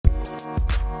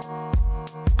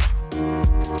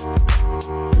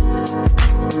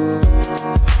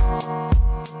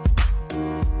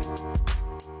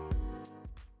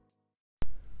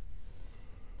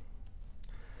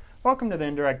Welcome to the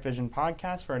Indirect Vision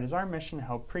Podcast, where it is our mission to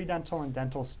help pre-dental and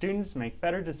dental students make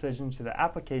better decisions through the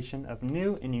application of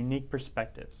new and unique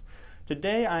perspectives.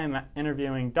 Today I am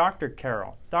interviewing Dr.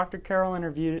 Carroll. Dr. Carroll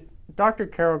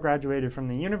graduated from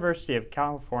the University of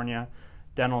California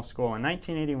Dental School in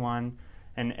 1981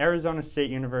 and Arizona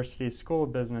State University School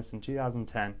of Business in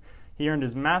 2010. He earned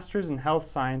his master's in health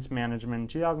science management in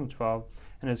 2012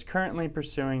 and is currently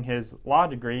pursuing his law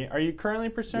degree. Are you currently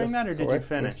pursuing that, or did you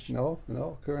finish? Yes.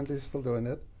 No, currently still doing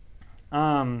it.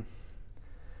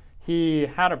 He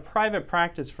had a private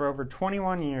practice for over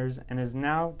 21 years and is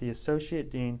now the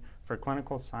Associate Dean for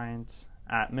Clinical Science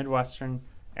at Midwestern,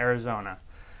 Arizona.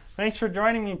 Thanks for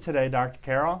joining me today, Dr.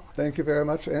 Carroll. Thank you very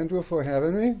much, Andrew, for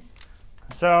having me.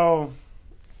 So,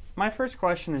 my first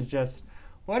question is just,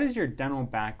 what is your dental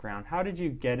background? How did you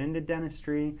get into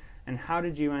dentistry, and how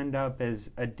did you end up as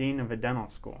a dean of a dental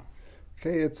school?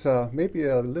 Okay, it's maybe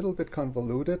a little bit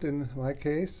convoluted in my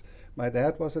case. My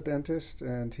dad was a dentist,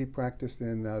 and he practiced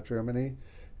in Germany,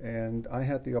 and I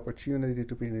had the opportunity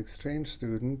to be an exchange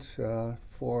student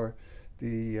for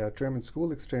the German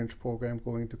school exchange program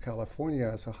going to California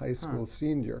as a high school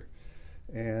senior.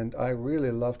 And I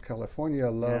really loved California,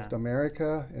 loved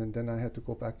America, and then I had to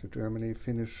go back to Germany,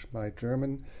 finish my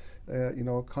German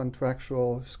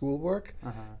contractual schoolwork.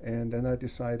 And then I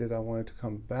decided I wanted to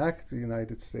come back to the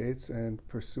United States and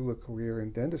pursue a career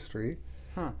in dentistry.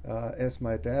 As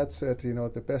my dad said,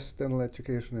 the best dental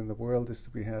education in the world is to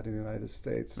be had in the United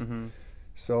States.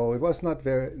 So it was not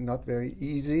very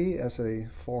easy as a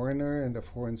foreigner and a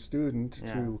foreign student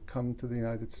to come to the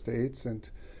United States and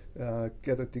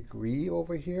get a degree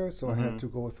over here. So I had to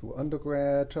go through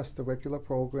undergrad, just the regular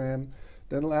program,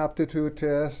 dental aptitude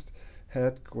test,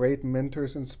 had great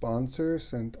mentors and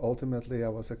sponsors, and ultimately I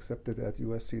was accepted at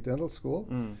USC Dental School.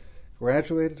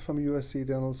 Graduated from USC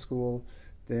Dental School,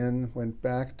 then went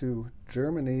back to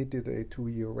Germany, did a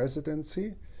 2-year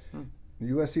residency.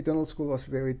 USC Dental School was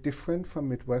very different from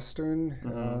Midwestern,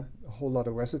 a whole lot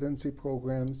of residency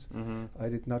programs. I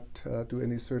did not do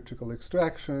any surgical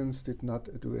extractions, did not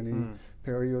do any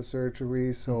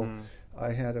periosurgery, so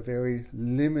I had a very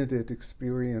limited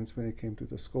experience when it came to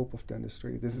the scope of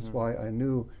dentistry. This is why I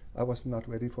knew I was not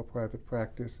ready for private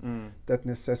practice. That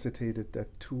necessitated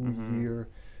that 2-year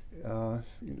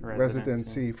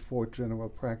residency for general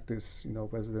practice,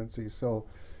 residency. So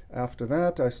after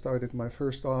that, I started my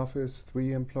first office,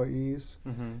 3 employees,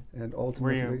 and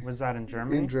ultimately... Was that in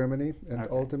Germany? In Germany, and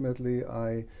ultimately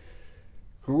I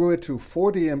grew it to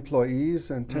 40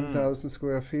 employees and 10,000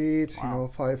 square feet,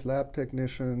 5 lab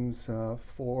technicians,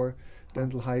 4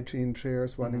 dental hygiene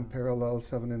chairs running parallel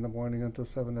 7 in the morning until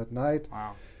 7 at night.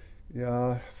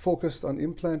 Focused on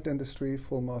implant dentistry,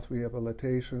 full mouth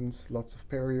rehabilitations, lots of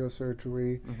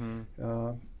periosurgery,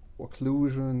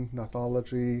 occlusion,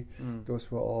 gnathology. Those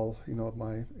were all,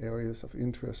 my areas of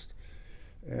interest.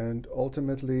 And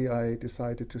ultimately, I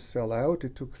decided to sell out.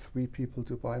 It took 3 people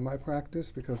to buy my practice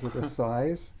because of the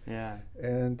size.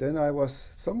 And then I was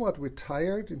somewhat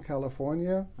retired in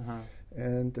California.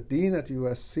 And the dean at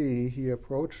USC, he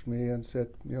approached me and said,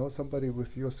 somebody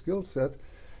with your skill set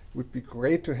would be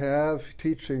great to have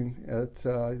teaching at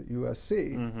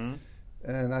USC.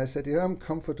 And I said, I'm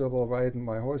comfortable riding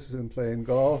my horses and playing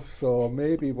golf, so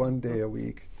maybe 1 day a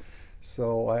week.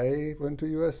 So I went to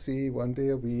USC 1 day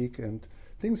a week, and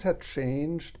things had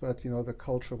changed, but the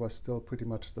culture was still pretty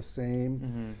much the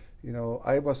same.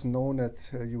 I was known at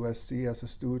USC as a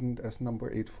student as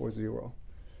number 840.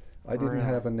 I didn't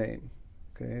have a name.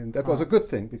 Okay, and that was a good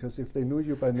thing, because if they knew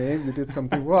you by name, you did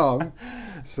something wrong.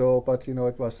 So, but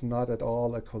it was not at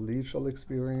all a collegial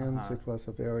experience. It was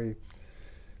a very,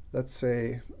 let's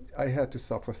say, I had to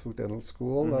suffer through dental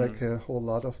school like a whole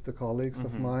lot of the colleagues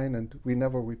of mine, and we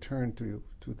never returned to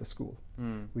the school.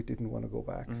 We didn't want to go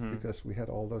back because we had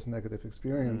all those negative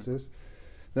experiences.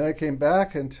 Then I came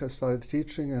back and started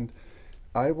teaching, and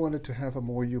I wanted to have a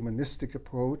more humanistic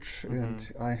approach,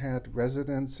 and I had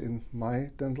residents in my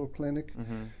dental clinic,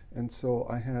 and so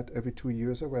I had every 2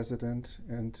 years a resident,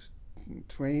 and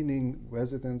training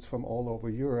residents from all over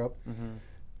Europe.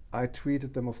 I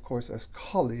treated them, of course, as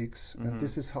colleagues, and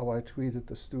this is how I treated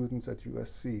the students at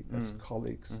USC, as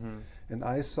colleagues. And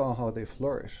I saw how they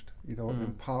flourished,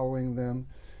 empowering them,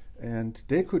 and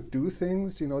they could do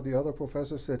things. The other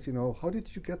professor said, how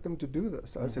did you get them to do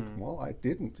this? I said, well, I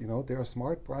didn't. They're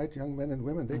smart, bright young men and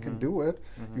women. They can do it.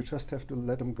 You just have to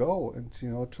let them go and,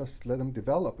 just let them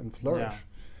develop and flourish.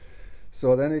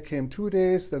 So then it came 2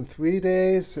 days, then 3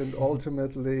 days, and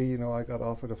ultimately, I got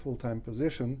offered a full-time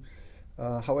position.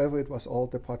 However, it was all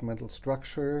departmental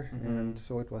structure, and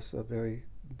so it was a very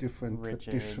different,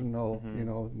 traditional,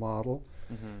 model.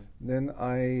 Then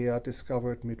I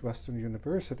discovered Midwestern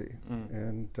University,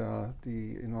 and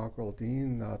the inaugural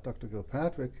dean, Dr.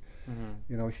 Gilpatrick,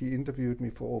 he interviewed me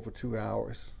for over 2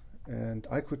 hours, and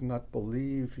I could not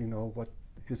believe, what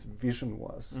his vision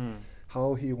was,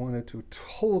 how he wanted to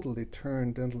totally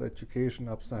turn dental education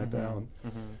upside down.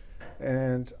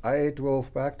 And I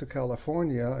drove back to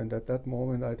California, and at that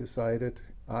moment I decided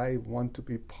I want to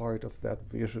be part of that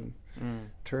vision,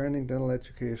 turning dental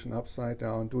education upside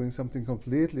down, doing something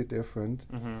completely different.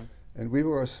 And we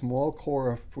were a small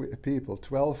core of people,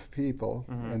 12 people,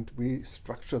 and we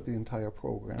structured the entire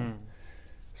program.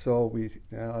 So we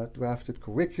drafted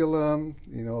curriculum,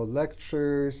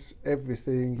 lectures,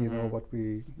 everything, what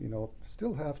we,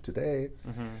 still have today.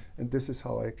 And this is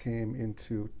how I came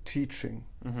into teaching.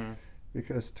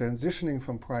 Because transitioning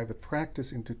from private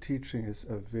practice into teaching is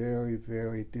a very,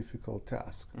 very difficult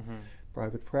task.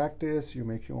 Private practice, you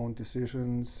make your own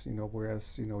decisions,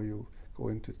 whereas, you go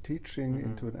into teaching,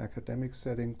 into an academic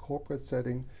setting, corporate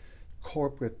setting.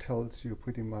 Corporate tells you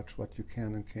pretty much what you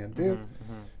can and can't do.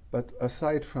 But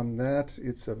aside from that,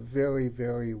 it's a very,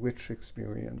 very rich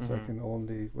experience. I can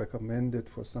only recommend it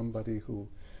for somebody who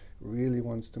really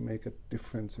wants to make a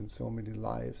difference in so many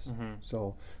lives.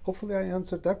 So hopefully I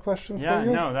answered that question for you. Yeah,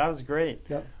 no, that was great.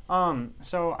 Yeah.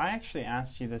 So I actually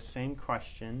asked you the same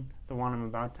question, the one I'm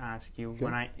about to ask you,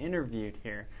 when I interviewed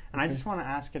here. And I just want to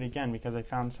ask it again because I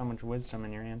found so much wisdom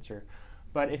in your answer.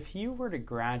 But if you were to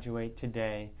graduate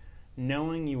today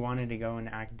knowing you wanted to go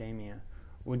into academia,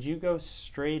 would you go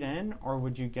straight in or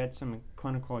would you get some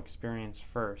clinical experience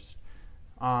first?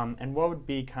 And what would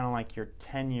be kind of like your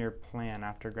 10-year plan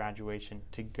after graduation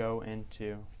to go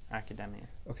into academia?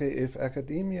 Okay, if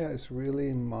academia is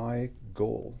really my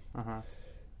goal,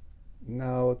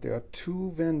 now there are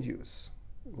 2 venues.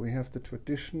 We have the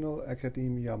traditional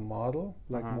academia model,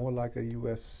 more like a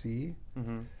USC,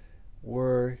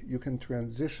 where you can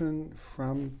transition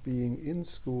from being in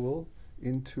school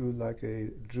into like a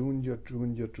junior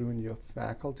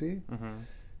faculty.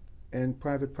 And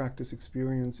private practice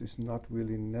experience is not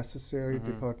really necessary.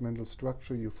 Departmental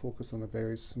structure, you focus on a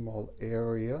very small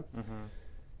area.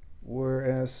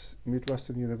 Whereas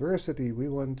Midwestern University, we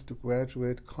want to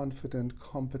graduate confident,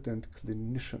 competent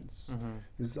clinicians.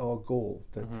 This is our goal,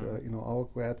 that our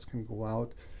grads can go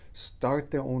out,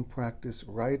 start their own practice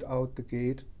right out the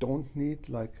gate, don't need,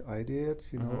 like I did,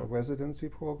 a residency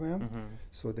program,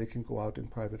 so they can go out in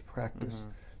private practice.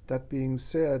 That being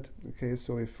said, okay,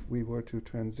 so if we were to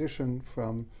transition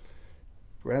from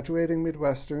graduating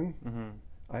Midwestern,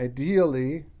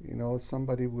 ideally,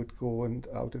 somebody would go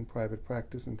out in private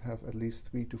practice and have at least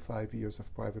 3 to 5 years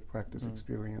of private practice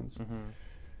experience.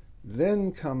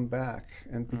 Then come back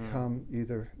and become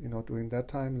either, during that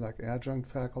time, like adjunct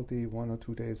faculty, 1 or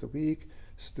 2 days a week,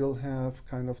 still have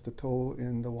kind of the toe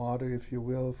in the water, if you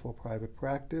will, for private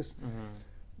practice.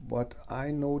 What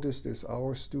I noticed is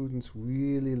our students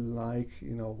really like,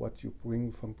 what you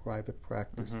bring from private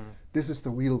practice. This is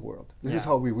the real world. This is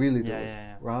how we really do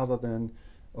it. Rather than,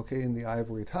 okay, in the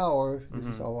ivory tower, this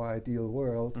is our ideal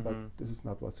world, but this is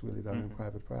not what's really done in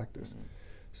private practice.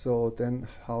 So then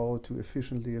how to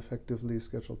efficiently, effectively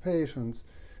schedule patients,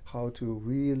 how to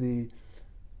really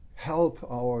help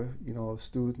our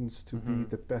students to be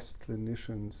the best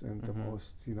clinicians and the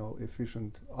most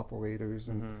efficient operators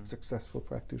and successful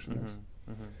practitioners,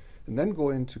 and then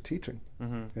go into teaching.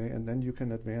 Okay, and then you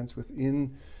can advance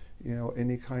within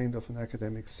any kind of an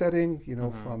academic setting,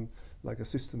 from like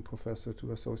assistant professor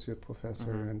to associate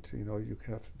professor, and you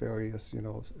have various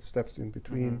steps in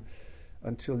between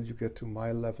until you get to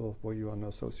my level where you are an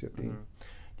associate dean.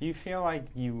 Do you feel like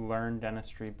you learn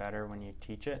dentistry better when you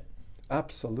teach it?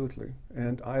 Absolutely,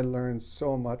 and I learned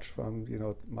so much from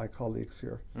my colleagues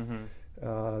here.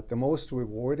 The most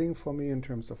rewarding for me in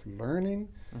terms of learning,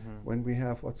 when we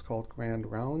have what's called grand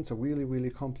rounds, a really, really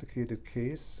complicated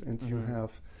case, and you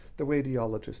have the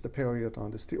radiologist, the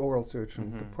periodontist, the oral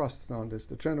surgeon, the prosthodontist,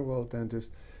 the general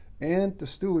dentist, and the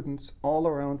students all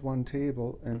around one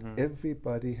table, and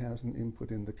everybody has an input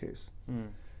in the case.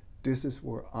 This is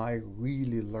where I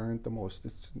really learned the most.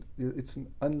 It's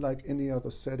unlike any other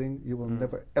setting. You will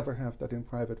never ever have that in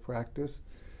private practice.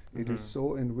 It is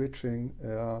so enriching,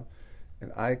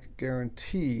 and I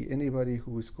guarantee anybody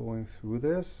who is going through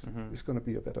this is going to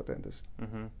be a better dentist.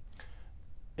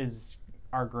 Is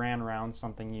our grand round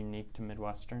something unique to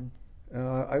Midwestern?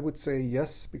 I would say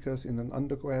yes, because in an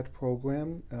undergrad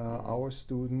program, our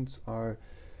students are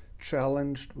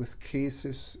challenged with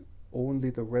cases only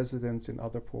the residents in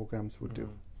other programs would do.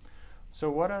 So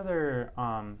what other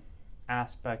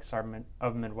aspects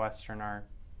of Midwestern are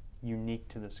unique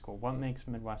to the school? What makes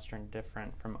Midwestern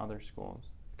different from other schools?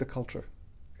 The culture.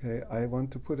 Okay, I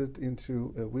want to put it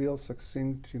into a real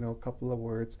succinct, couple of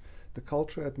words. The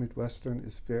culture at Midwestern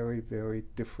is very, very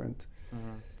different.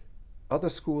 Other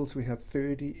schools, we have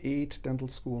 38 dental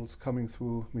schools coming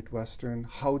through Midwestern.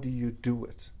 How do you do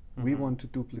it? We want to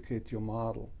duplicate your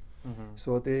model.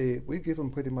 So we give them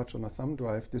pretty much on a thumb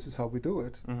drive, this is how we do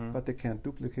it, but they can't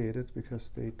duplicate it because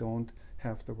they don't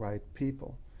have the right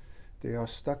people. They are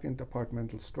stuck in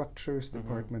departmental structures,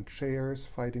 department chairs,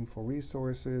 fighting for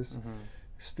resources,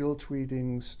 still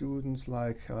treating students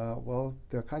like, well,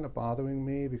 they're kind of bothering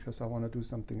me because I want to do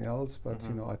something else, but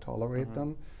I tolerate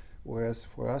them. Whereas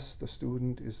for us, the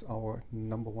student is our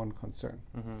number one concern.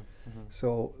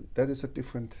 So that is a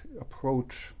different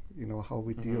approach, how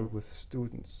we deal with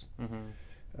students.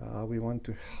 We want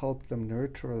to help them,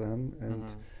 nurture them,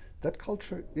 and that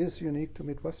culture is unique to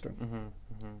Midwestern.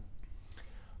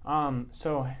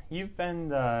 So you've been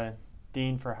the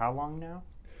dean for how long now?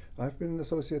 I've been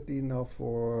associate dean now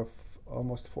for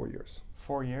almost 4 years.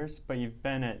 4 years, but you've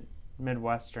been at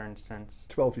Midwestern since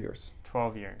 12 years.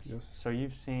 12 years. Yes. So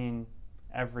you've seen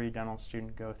every dental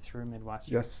student go through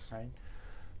Midwestern, yes. right?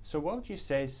 So what would you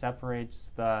say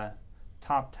separates the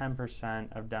top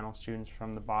 10% of dental students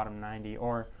from the bottom 90?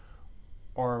 Or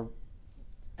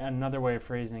another way of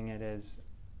phrasing it is,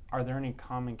 are there any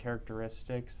common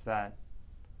characteristics that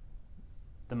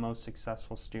the most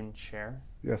successful students share?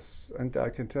 Yes, and I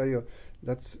can tell you,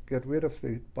 let's get rid of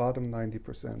the bottom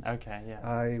 90%. Okay, yeah.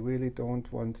 I really don't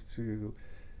want to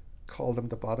call them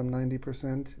the bottom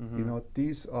 90%.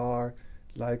 These are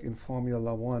like in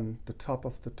Formula One, the top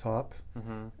of the top,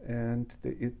 and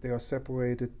they are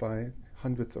separated by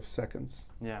hundreds of seconds.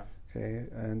 Yeah. Okay,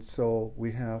 and so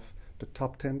we have the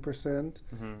top 10%.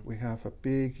 We have a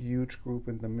big, huge group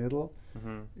in the middle.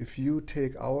 If you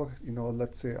take our,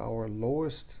 let's say our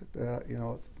lowest,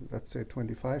 let's say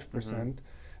 25%,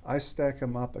 I stack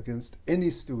them up against any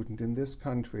student in this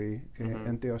country, okay,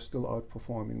 and they are still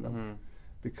outperforming them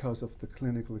because of the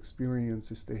clinical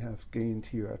experiences they have gained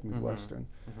here at Midwestern.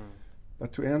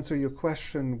 But to answer your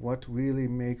question, what really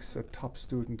makes a top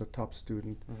student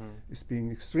is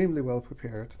being extremely well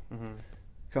prepared,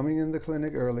 coming in the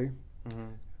clinic early,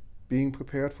 being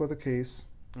prepared for the case,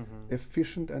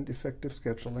 efficient and effective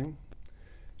scheduling,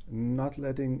 not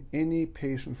letting any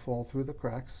patient fall through the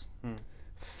cracks,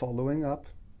 following up,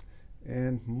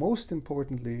 and most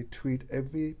importantly, treat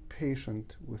every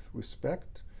patient with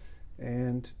respect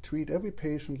and treat every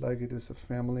patient like it is a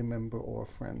family member or a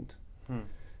friend.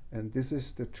 And this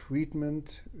is the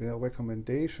treatment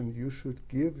recommendation you should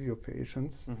give your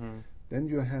patients. Then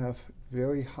you have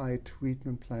very high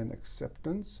treatment plan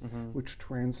acceptance, which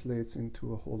translates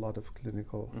into a whole lot of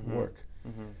clinical work.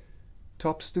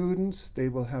 Top students, they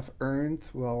will have earned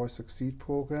through our Succeed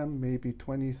program maybe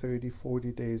 20, 30,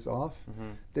 40 days off.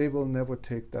 They will never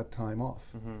take that time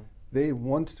off. They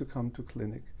want to come to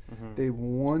clinic. They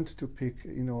want to pick,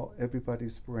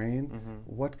 everybody's brain.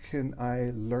 What can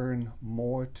I learn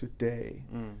more today?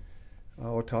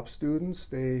 Our top students,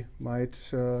 they might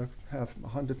have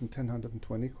 110,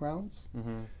 120 crowns.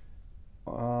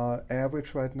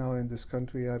 Average right now in this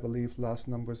country, I believe, last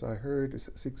numbers I heard, is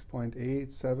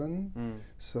 6.87.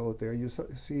 So there you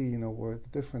see, where the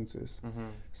difference is.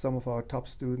 Some of our top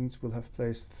students will have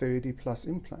placed 30 plus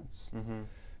implants.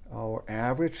 Our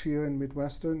average here in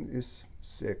Midwestern is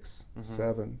 6,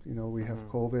 7. We have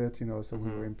COVID, so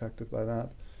we were impacted by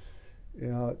that.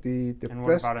 And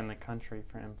what about in the country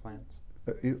for implants?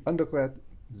 Undergrad,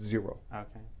 0.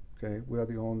 Okay. We are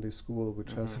the only school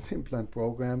which has an implant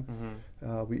program.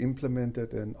 We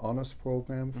implemented an honors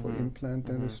program for implant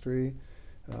dentistry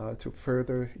to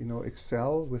further,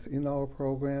 excel within our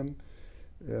program.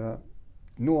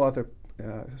 No other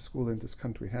school in this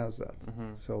country has that.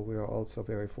 So we are also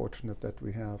very fortunate that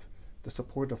we have the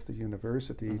support of the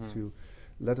university to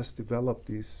let us develop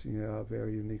these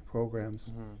very unique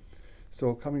programs.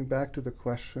 So coming back to the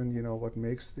question, what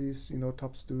makes these,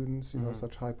 top students,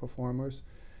 such high performers,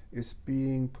 is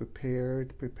being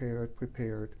prepared,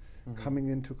 coming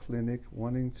into clinic,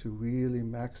 wanting to really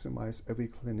maximize every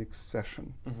clinic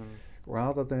session.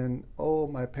 Rather than, oh,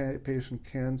 my patient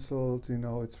canceled,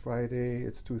 it's Friday,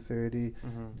 it's 2:30,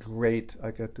 great,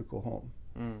 I get to go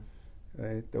home.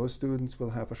 Those students will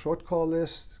have a short call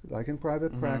list, like in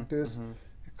private practice.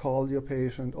 Call your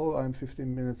patient, oh, I'm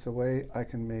 15 minutes away, I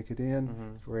can make it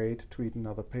in, great, treat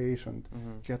another patient,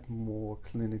 get more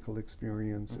clinical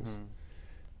experiences.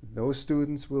 Those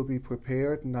students will be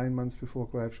prepared 9 months before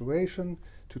graduation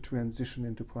to transition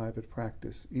into private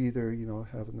practice. Either,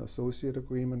 have an associate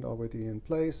agreement already in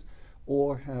place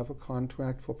or have a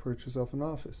contract for purchase of an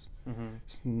office.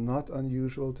 It's not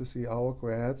unusual to see our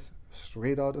grads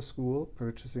straight out of school,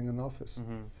 purchasing an office,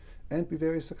 and be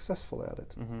very successful at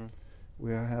it.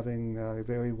 We are having a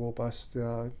very robust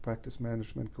practice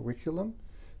management curriculum.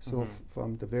 So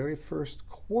from the very first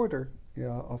quarter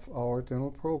of our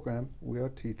dental program, we are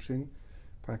teaching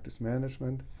practice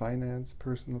management, finance,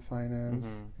 personal finance,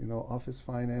 office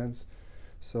finance.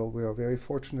 So we are very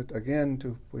fortunate, again,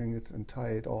 to bring it and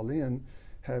tie it all in,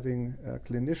 having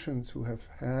clinicians who have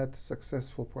had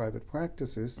successful private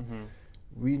practices.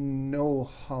 We know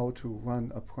how to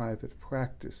run a private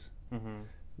practice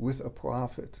with a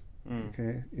profit.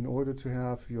 Okay, in order to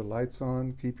have your lights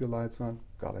on, keep your lights on,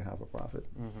 gotta have a profit.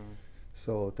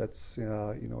 So that's in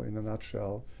a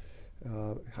nutshell.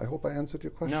 I hope I answered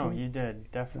your question. No, you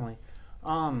did, definitely.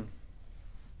 Yeah.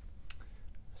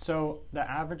 So the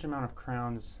average amount of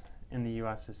crowns in the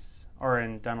U.S. is, or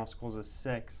in dental schools, is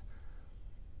 6.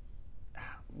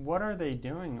 What are they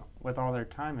doing with all their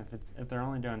time if they're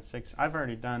only doing 6? I've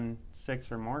already done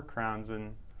 6 or more crowns,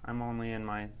 and I'm only in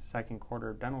my second quarter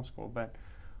of dental school. But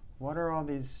what are all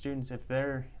these students, if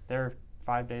they're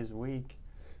 5 days a week?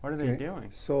 What are they doing?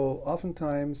 So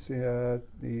oftentimes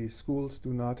the schools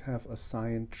do not have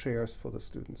assigned chairs for the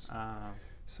students.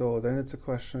 So then it's a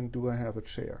question, do I have a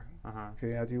chair?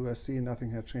 Okay, at USC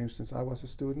nothing had changed since I was a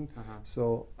student.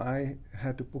 So I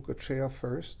had to book a chair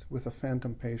first with a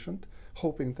phantom patient,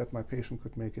 hoping that my patient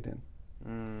could make it in.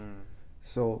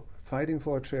 So fighting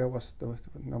for a chair was the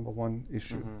number one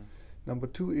issue. Number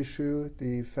 2 issue,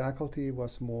 the faculty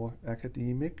was more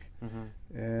academic,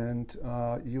 and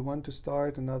you want to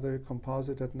start another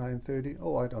composite at 9:30?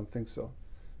 Oh, I don't think so,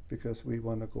 because we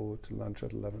want to go to lunch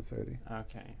at 11:30.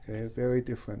 Okay, very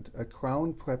different. A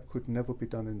crown prep could never be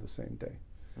done in the same day.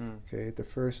 Okay, the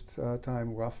first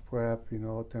time rough prep,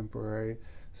 temporary.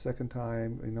 Second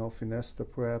time, finesse the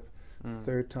prep.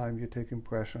 Third time you take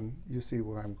impression, you see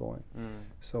where I'm going.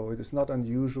 So it is not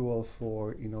unusual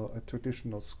for a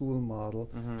traditional school model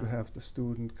to have the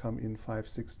student come in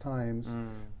 5-6 times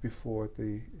before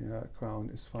the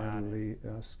crown is finally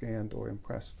scanned or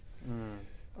impressed.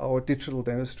 Our digital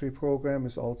dentistry program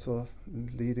is also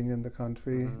leading in the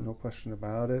country, no question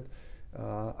about it.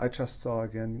 I just saw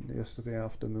again yesterday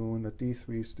afternoon a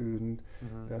D3 student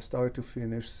start to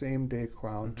finish same day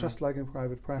crown, just like in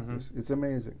private practice. It's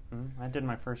amazing. I did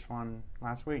my first one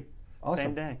last week. Awesome.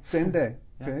 Same day. Same day.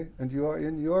 Okay, and you are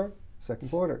in your second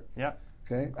quarter. Yep.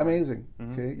 Okay, amazing.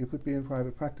 Okay, you could be in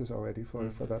private practice already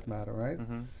for that matter, right?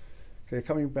 Okay,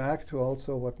 coming back to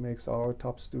also what makes our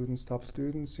top students,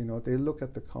 they look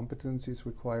at the competencies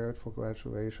required for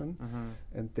graduation,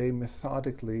 and they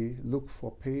methodically look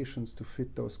for patients to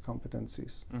fit those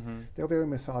competencies. They're very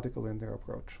methodical in their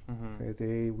approach. Okay,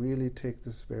 they really take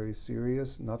this very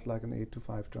serious, not like an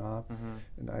 8-to-5 job,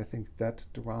 and I think that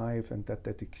drive and that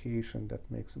dedication that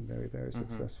makes them very, very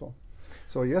successful.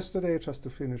 So yesterday, just to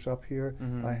finish up here,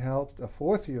 I helped a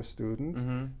 4th-year student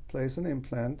place an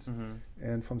implant,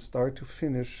 and from start to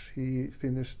finish, he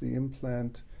finished the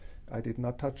implant. I did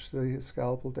not touch the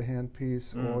scalpel, the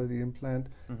handpiece, or the implant.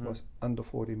 Was under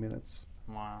 40 minutes.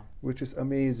 Wow. Which is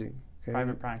amazing. Okay.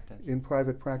 Private practice. In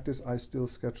private practice, I still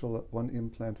schedule 1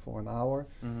 implant for an hour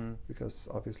because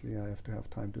obviously I have to have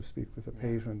time to speak with the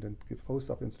patient and give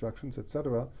post-op instructions,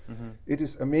 etc. It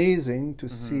is amazing to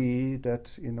see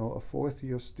that a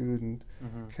 4th-year student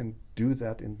can do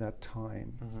that in that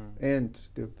time. And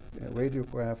the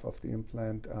radiograph of the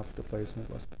implant after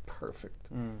placement was perfect.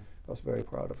 I was very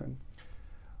proud of him.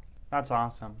 That's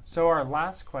awesome. So our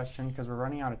last question, because we're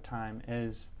running out of time,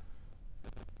 is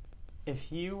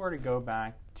if you were to go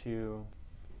back to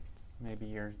maybe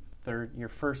your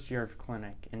first year of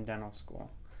clinic in dental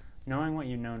school, knowing what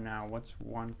you know now, what's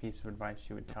one piece of advice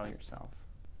you would tell yourself?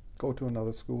 Go to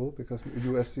another school, because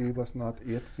USC was not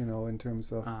it, in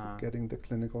terms of getting the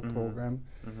clinical program,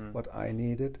 what I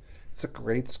needed. It's a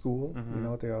great school,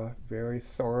 they are very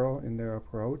thorough in their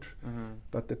approach,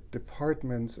 but the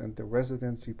departments and the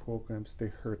residency programs, they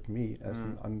hurt me as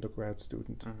an undergrad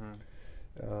student.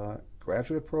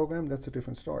 Graduate program, that's a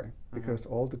different story, because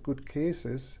all the good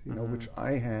cases, which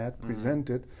I had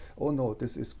presented, oh no,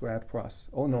 this is grad pros.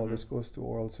 Oh no, this goes to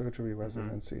oral surgery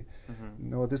residency.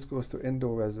 No, this goes to endo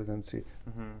residency.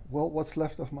 Well, what's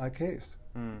left of my case?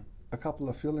 A couple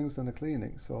of fillings and a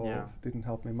cleaning, so it didn't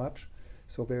help me much.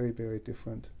 So very, very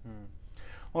different.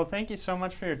 Well, thank you so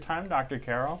much for your time, Dr.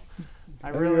 Carroll.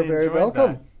 You're very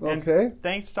welcome. Okay. And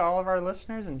thanks to all of our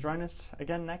listeners, and join us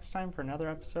again next time for another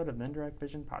episode of the Indirect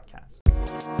Vision Podcast.